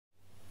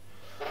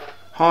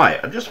Hi,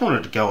 I just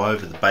wanted to go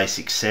over the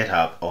basic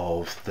setup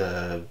of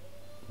the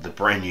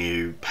brand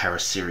new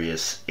Paris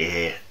Sirius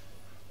Air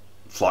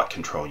flight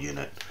control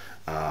unit.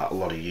 A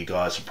lot of you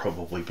guys will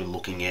probably be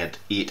looking at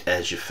it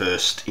as your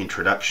first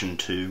introduction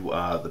to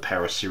the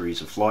Paris series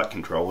of flight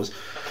controllers.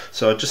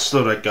 So I just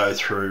thought I'd go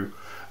through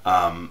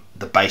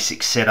the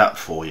basic setup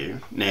for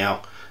you.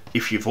 Now,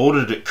 if you've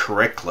ordered it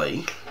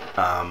correctly,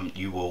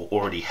 you will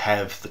already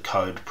have the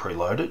code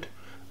preloaded.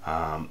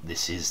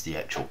 This is the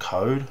actual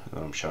code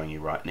that I'm showing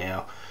you right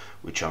now,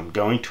 which I'm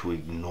going to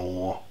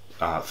ignore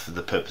for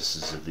the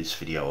purposes of this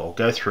video. I'll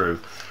go through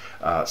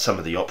some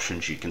of the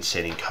options you can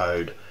set in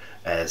code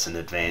as an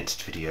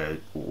advanced video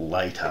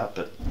later,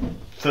 but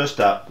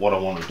first up, what I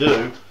want to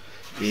do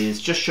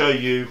is just show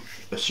you,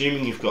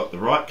 assuming you've got the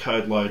right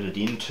code loaded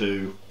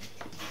into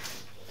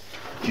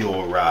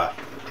your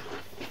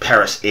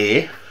Paris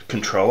Air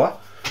controller,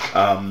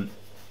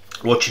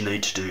 what you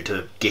need to do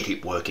to get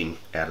it working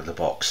out of the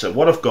box. So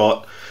what I've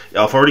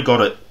already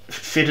got it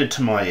fitted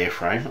to my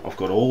airframe. I've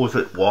got all of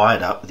it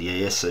wired up, the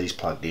ESC's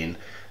plugged in,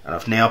 and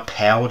I've now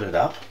powered it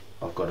up.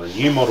 I've got a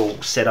new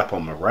model set up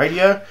on my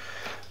radio,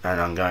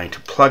 and I'm going to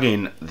plug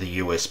in the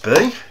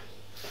USB,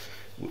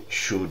 which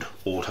should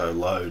auto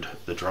load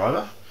the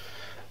driver.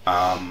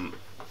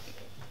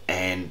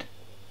 And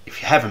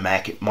if you have a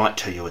Mac, it might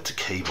tell you it's a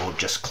keyboard.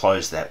 Just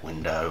close that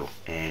window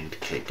and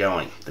keep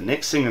going. The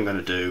next thing I'm going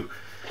to do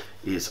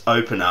is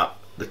open up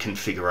the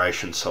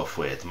configuration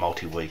software, the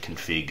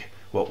Multi-Wiicopter,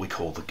 what we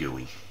call the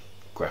GUI,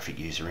 graphic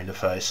user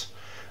interface.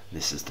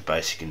 This is the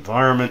basic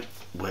environment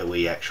where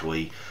we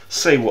actually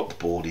see what the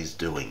board is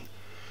doing.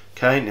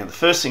 Okay, now the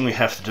first thing we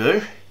have to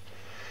do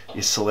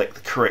is select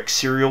the correct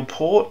serial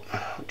port,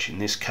 which in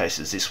this case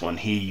is this one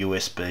here,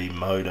 USB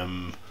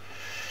modem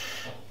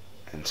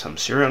and some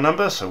serial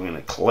number. So we're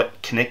going to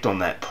connect on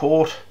that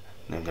port,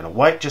 and I'm going to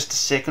wait just a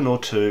second or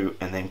two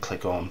and then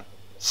click on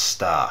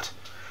start.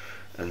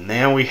 And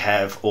now we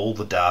have all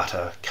the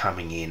data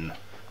coming in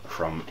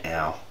from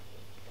our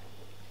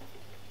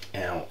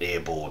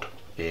airboard,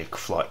 air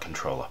flight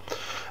controller.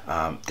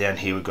 Down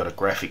here we've got a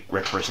graphic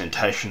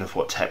representation of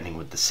what's happening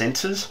with the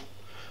sensors.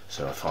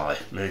 So if I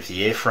move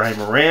the airframe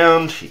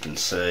around, you can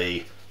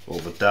see all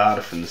the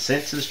data from the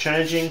sensors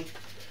changing.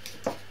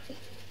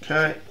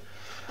 Okay,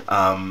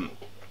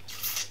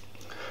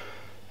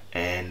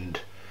 and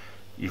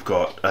you've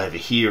got over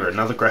here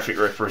another graphic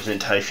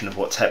representation of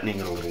what's happening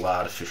in a little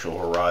artificial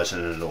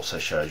horizon, and it also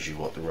shows you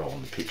what the roll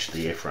and the pitch of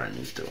the airframe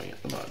is doing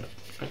at the moment.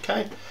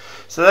 Okay,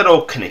 so that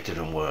all connected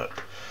and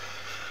worked.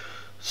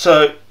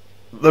 So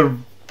the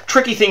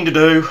tricky thing to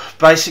do,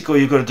 basically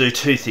you've got to do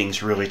two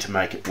things really to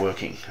make it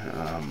working.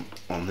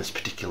 On this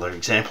particular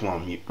example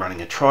I'm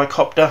running a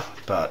tricopter,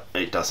 but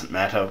it doesn't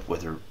matter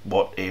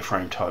what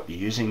airframe type you're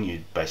using,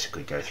 you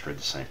basically go through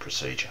the same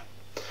procedure.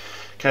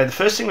 Okay, the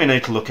first thing we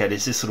need to look at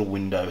is this little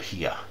window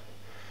here.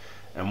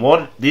 And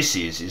what this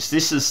is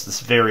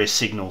the various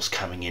signals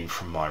coming in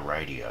from my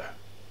radio.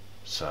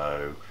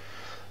 So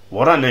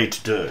what I need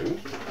to do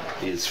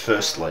is,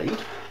 firstly,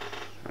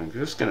 I'm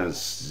just going to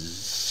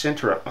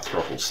center up my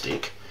throttle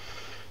stick.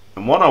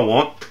 And what I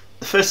want,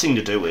 the first thing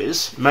to do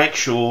is make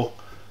sure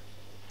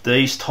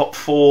these top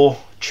four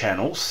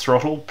channels,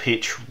 throttle,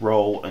 pitch,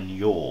 roll and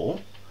yaw,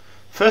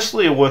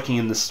 firstly are working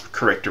in the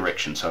correct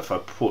direction. So if I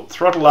put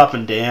throttle up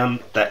and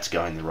down, that's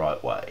going the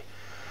right way.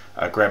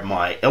 I grab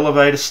my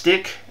elevator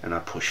stick and I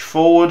push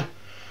forward,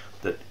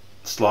 the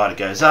slider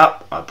goes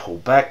up, I pull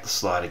back, the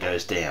slider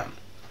goes down.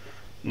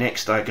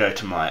 Next I go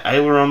to my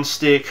aileron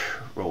stick,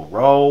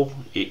 roll,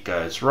 it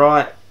goes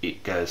right,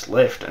 it goes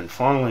left, and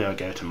finally I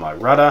go to my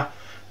rudder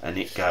and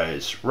it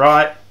goes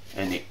right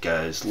and it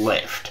goes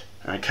left.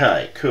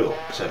 Okay, cool.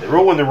 So they're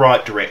all in the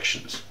right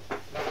directions.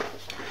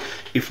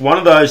 If one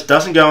of those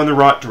doesn't go in the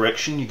right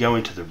direction, you go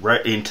into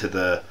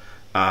the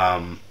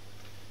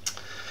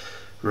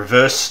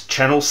reverse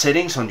channel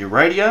settings on your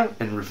radio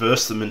and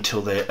reverse them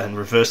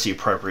reverse the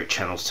appropriate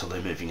channels till they're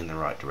moving in the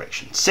right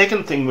direction.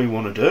 Second thing we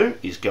want to do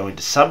is go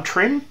into sub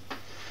trim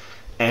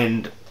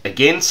and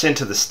again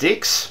center the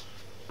sticks,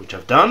 which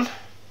I've done,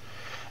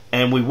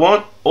 and we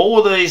want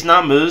all of these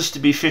numbers to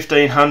be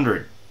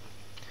 1500.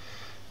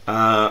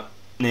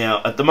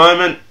 Now at the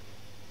moment,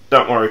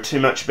 don't worry too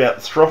much about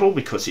the throttle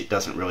because it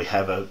doesn't really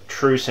have a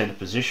true center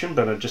position,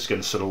 but I'm just going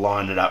to sort of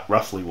line it up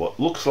roughly what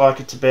looks like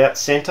it's about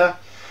center,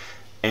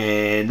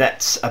 and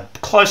that's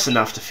close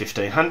enough to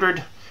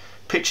 1500.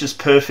 Pitch is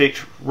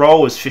perfect,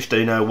 roll is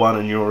 1501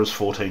 and yaw is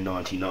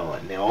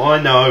 1499. Now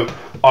I know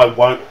I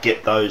won't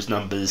get those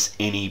numbers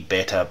any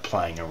better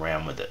playing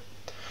around with it.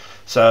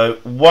 So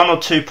 1 or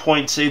 2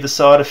 points either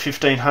side of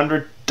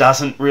 1500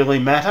 doesn't really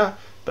matter,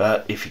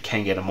 but if you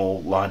can get them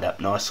all lined up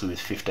nicely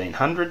with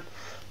 1500,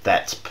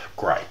 that's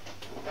great.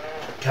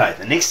 Okay,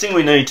 the next thing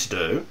we need to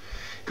do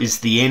is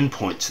the end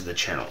points of the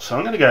channel. So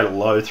I'm going to go to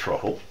low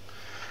throttle.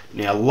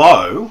 Now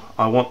low,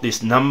 I want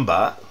this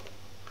number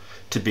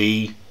to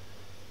be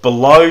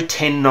below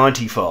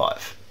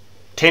 1095.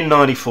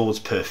 1094 is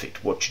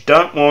perfect. What you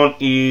don't want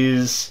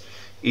is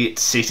it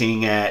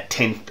sitting at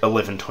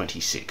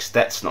 1126.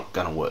 That's not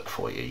going to work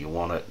for you. You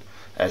want it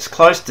as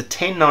close to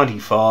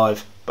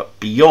 1095 but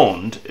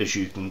beyond as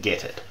you can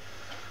get it.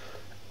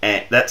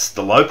 And that's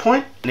the low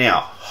point. Now,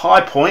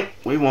 high point,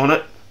 we want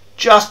it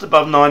just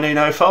above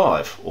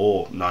 1905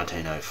 or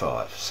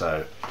 1905.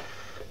 So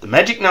the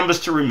magic numbers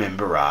to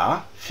remember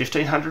are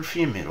 1500 for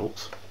your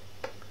middles,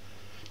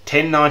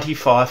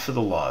 1095 for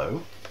the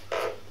low,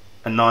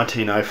 and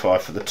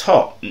 1905 for the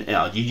top.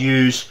 Now you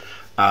use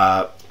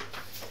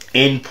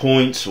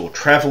endpoints or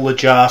travel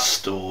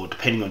adjust, or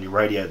depending on your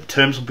radio the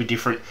terms will be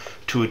different,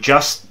 to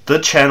adjust the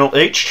channel,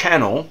 each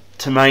channel,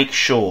 to make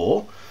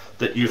sure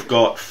that you've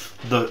got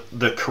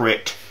the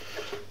correct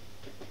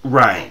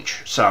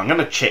range. So I'm going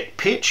to check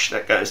pitch,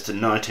 that goes to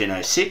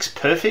 1906,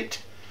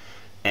 perfect,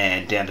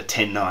 and down to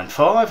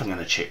 1095. I'm going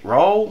to check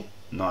roll,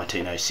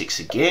 1906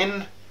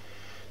 again,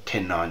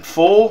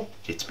 1094,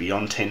 it's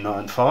beyond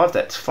 1095,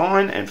 that's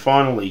fine, and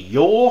finally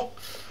yaw,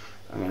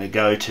 I'm going to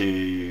go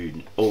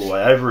to all the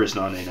way over is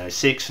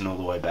 1906 and all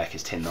the way back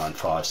is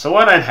 1095, so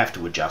I don't have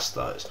to adjust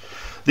those.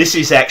 This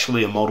is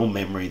actually a model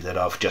memory that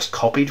I've just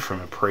copied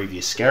from a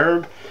previous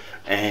Scarab,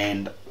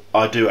 and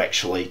I do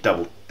actually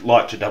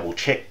like to double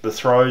check the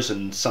throws,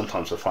 and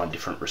sometimes I find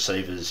different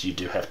receivers you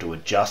do have to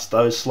adjust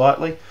those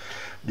slightly.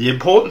 The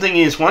important thing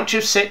is, once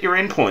you've set your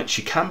endpoints,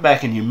 you come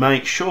back and you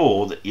make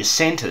sure that your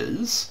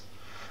centers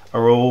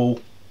are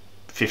all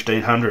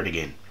 1500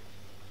 again.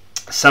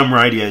 Some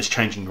radios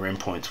changing your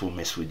endpoints will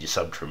mess with your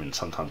subtrim, and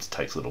sometimes it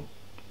takes a little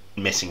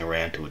messing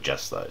around to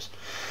adjust those.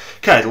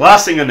 Okay, the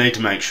last thing I need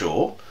to make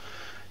sure,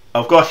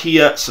 I've got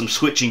here some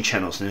switching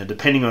channels. Now,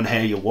 depending on how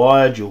you're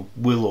wired, you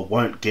will or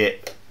won't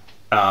get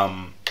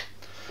a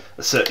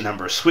certain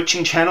number of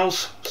switching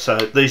channels. So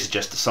these are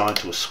just assigned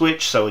to a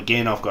switch. So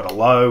again, I've got a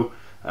low,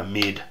 a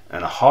mid,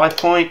 and a high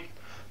point.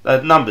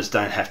 The numbers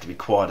don't have to be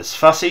quite as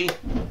fussy.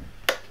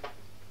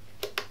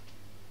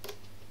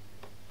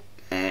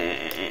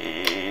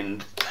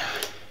 And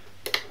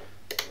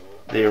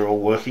they're all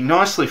working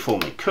nicely for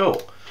me.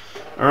 Cool.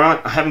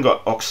 Alright, I haven't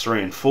got aux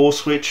 3 and 4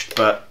 switched,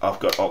 but I've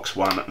got aux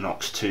 1 and aux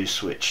 2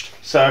 switched.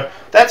 So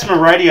that's my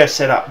radio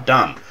setup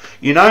done.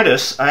 You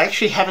notice I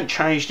actually haven't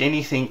changed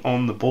anything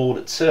on the board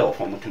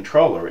itself, on the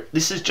controller.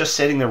 This is just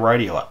setting the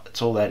radio up.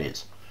 That's all that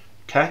is.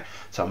 Okay,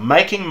 so I'm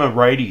making my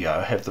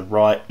radio have the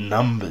right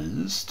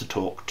numbers to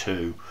talk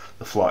to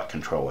the flight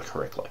controller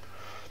correctly.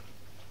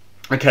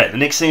 Okay, the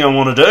next thing I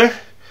want to do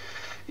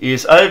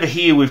is over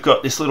here we've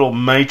got this little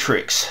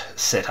matrix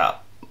set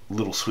up,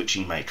 little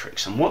switching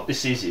matrix, and what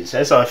this is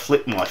as I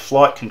flip my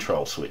flight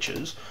control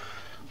switches,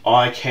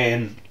 I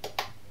can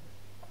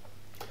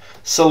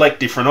select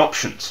different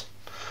options.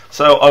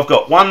 So I've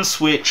got one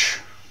switch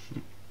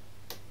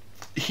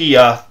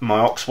here, my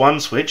aux 1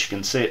 switch, you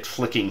can see it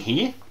flicking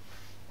here.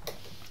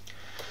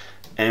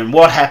 And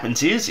what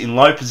happens is, in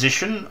low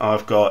position,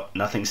 I've got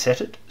nothing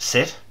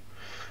set.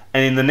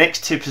 And in the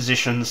next two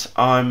positions,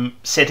 I'm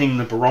setting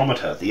the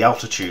barometer, the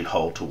altitude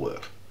hold, to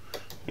work.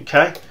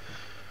 Okay?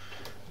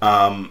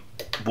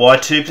 Why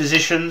two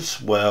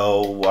positions?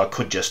 Well, I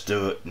could just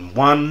do it in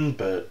one,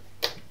 but,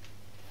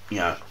 you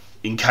know,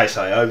 in case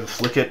I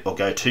overflick it or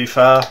go too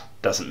far,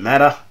 doesn't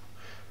matter.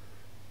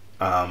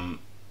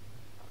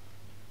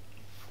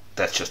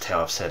 That's just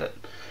how I've set it.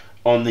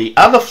 On the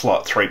other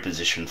flight 3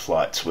 position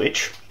flight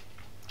switch,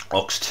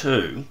 aux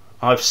 2,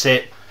 I've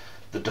set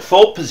the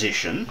default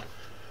position,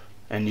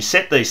 and you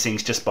set these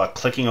things just by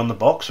clicking on the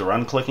box or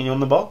unclicking on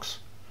the box.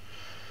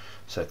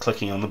 So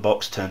clicking on the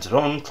box turns it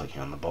on,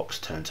 clicking on the box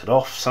turns it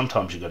off.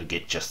 Sometimes you've got to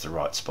get just the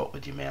right spot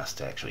with your mouse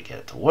to actually get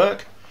it to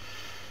work.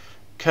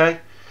 Okay.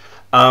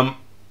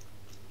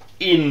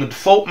 In the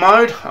default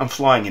mode, I'm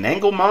flying in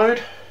angle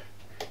mode.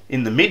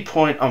 In the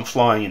midpoint, I'm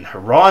flying in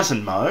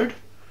horizon mode.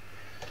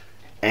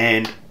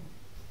 And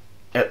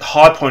at the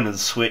high point of the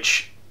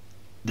switch,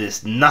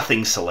 there's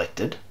nothing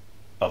selected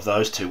of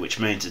those two, which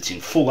means it's in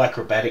full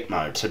acrobatic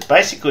mode. So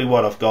basically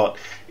what I've got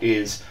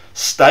is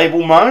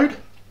stable mode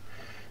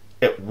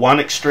at one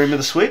extreme of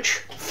the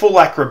switch, full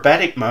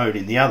acrobatic mode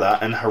in the other,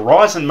 and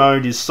horizon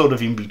mode is sort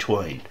of in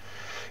between.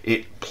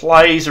 It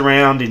plays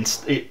around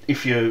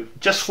if you're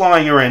just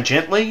flying around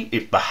gently,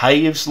 it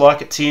behaves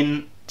like it's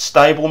in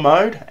stable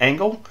mode,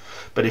 angle,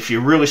 but if you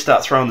really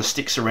start throwing the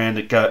sticks around,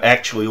 it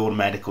actually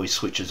automatically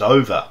switches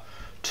over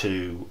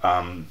to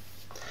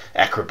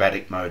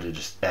acrobatic mode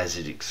as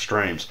it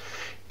extremes.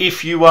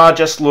 If you are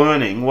just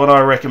learning, what I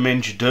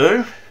recommend you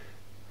do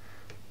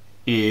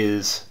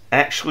is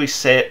actually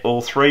set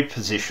all 3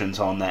 positions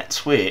on that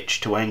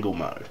switch to angle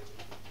mode.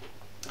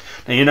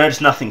 Now you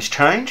notice nothing's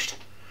changed.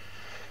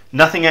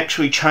 Nothing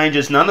actually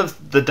changes. None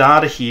of the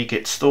data here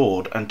gets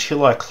stored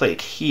until I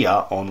click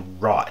here on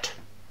write.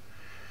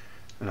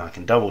 And I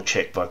can double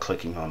check by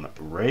clicking on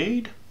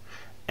read,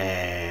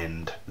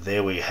 and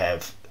there we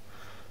have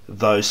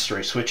those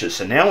 3 switches.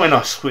 So now when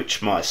I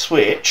switch my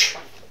switch,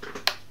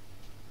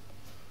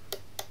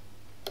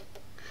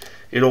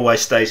 it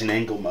always stays in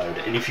angle mode.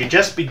 And if you're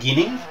just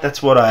beginning,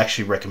 that's what I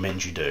actually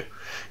recommend you do,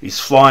 is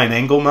fly in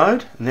angle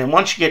mode, and then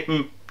once you get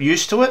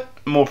used to it,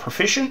 more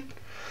proficient,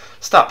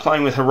 start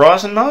playing with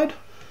horizon mode,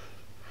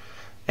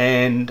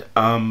 and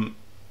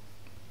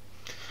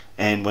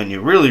And when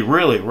you're really,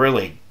 really,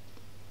 really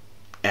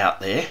out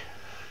there,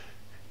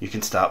 you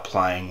can start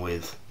playing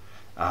with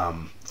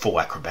full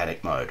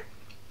acrobatic mode.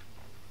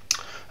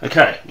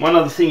 Okay, one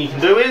other thing you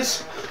can do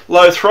is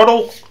low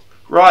throttle,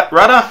 right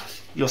rudder.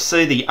 You'll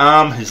see the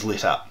arm has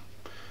lit up.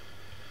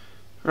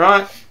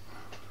 Right,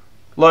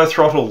 low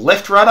throttle,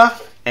 left rudder,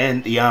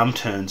 and the arm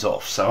turns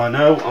off. So I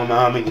know I'm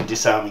arming and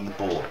disarming the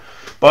board.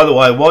 By the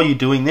way, while you're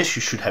doing this,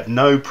 you should have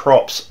no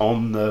props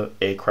on the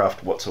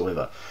aircraft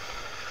whatsoever.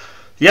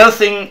 The other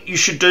thing you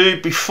should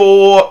do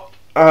before,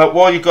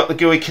 while you've got the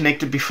GUI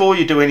connected, before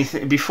you do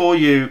anything, before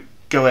you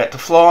go out to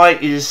fly,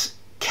 is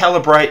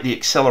calibrate the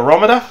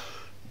accelerometer.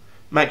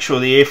 Make sure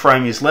the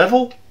airframe is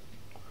level,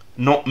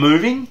 not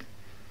moving,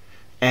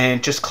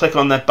 and just click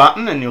on that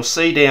button and you'll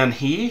see down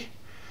here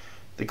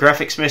the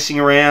graphics messing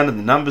around and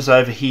the numbers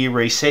over here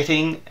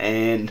resetting,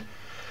 and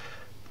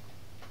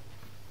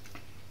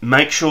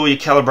make sure you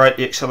calibrate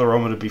the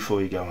accelerometer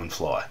before you go and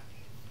fly.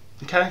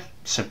 Okay,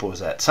 simple as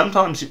that.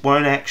 Sometimes it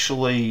won't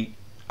actually,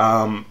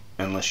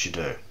 unless you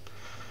do.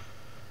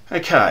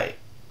 Okay,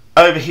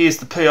 over here's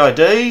the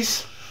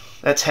PIDs.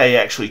 That's how you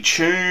actually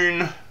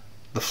tune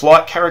the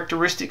flight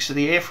characteristics of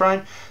the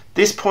airframe.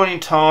 This point in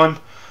time,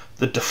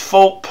 the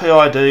default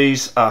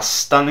PIDs are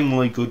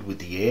stunningly good with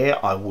the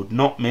air. I would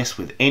not mess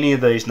with any of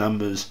these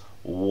numbers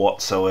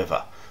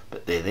whatsoever.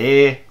 But they're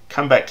there.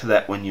 Come back to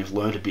that when you've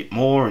learned a bit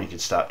more and you can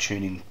start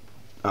tuning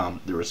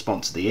the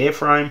response of the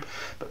airframe.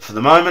 But for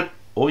the moment,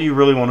 all you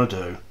really want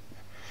to do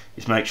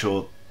is make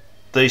sure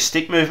these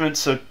stick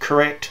movements are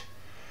correct.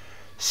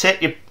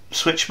 Set your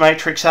switch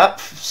matrix up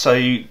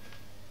so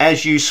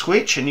as you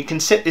switch, and you can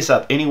set this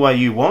up any way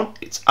you want.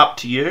 It's up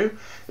to you.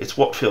 It's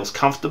what feels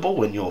comfortable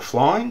when you're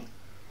flying.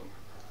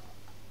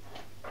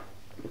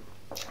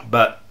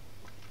 But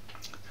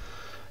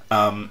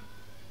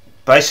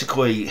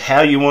basically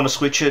how you want to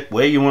switch it,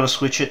 where you want to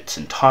switch it, it's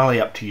entirely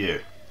up to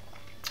you.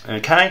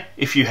 Okay,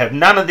 if you have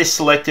none of this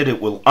selected,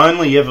 it will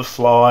only ever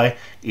fly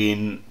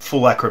in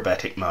full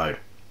acrobatic mode.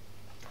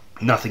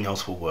 Nothing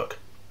else will work.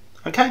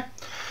 Okay,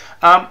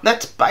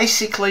 that's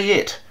basically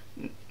it.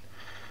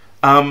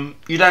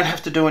 You don't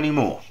have to do any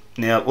more.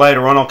 Now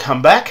later on I'll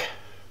come back.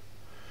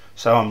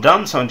 So I'm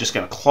done, so I'm just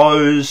going to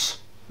close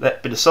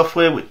that bit of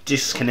software which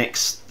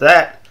disconnects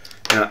that.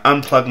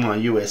 Unplug my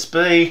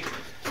USB,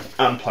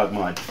 unplug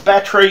my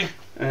battery,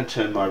 and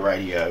turn my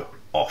radio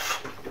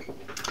off.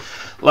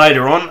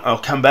 Later on, I'll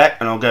come back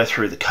and I'll go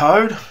through the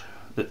code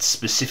that's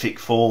specific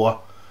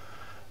for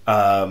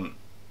the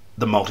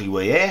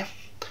Multiwiicopter Air.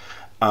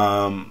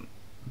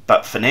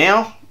 But for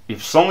now,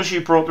 as long as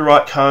you brought the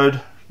right code,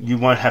 you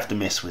won't have to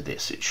mess with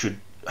this. It should,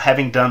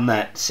 having done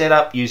that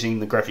setup using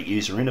the graphic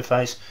user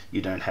interface,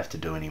 you don't have to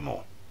do any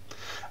more.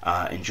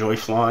 Enjoy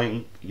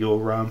flying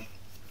your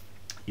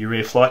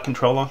air flight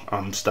controller.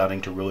 I'm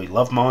starting to really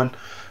love mine,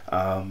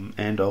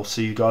 and I'll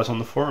see you guys on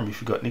the forum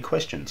if you've got any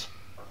questions.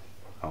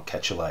 I'll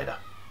catch you later.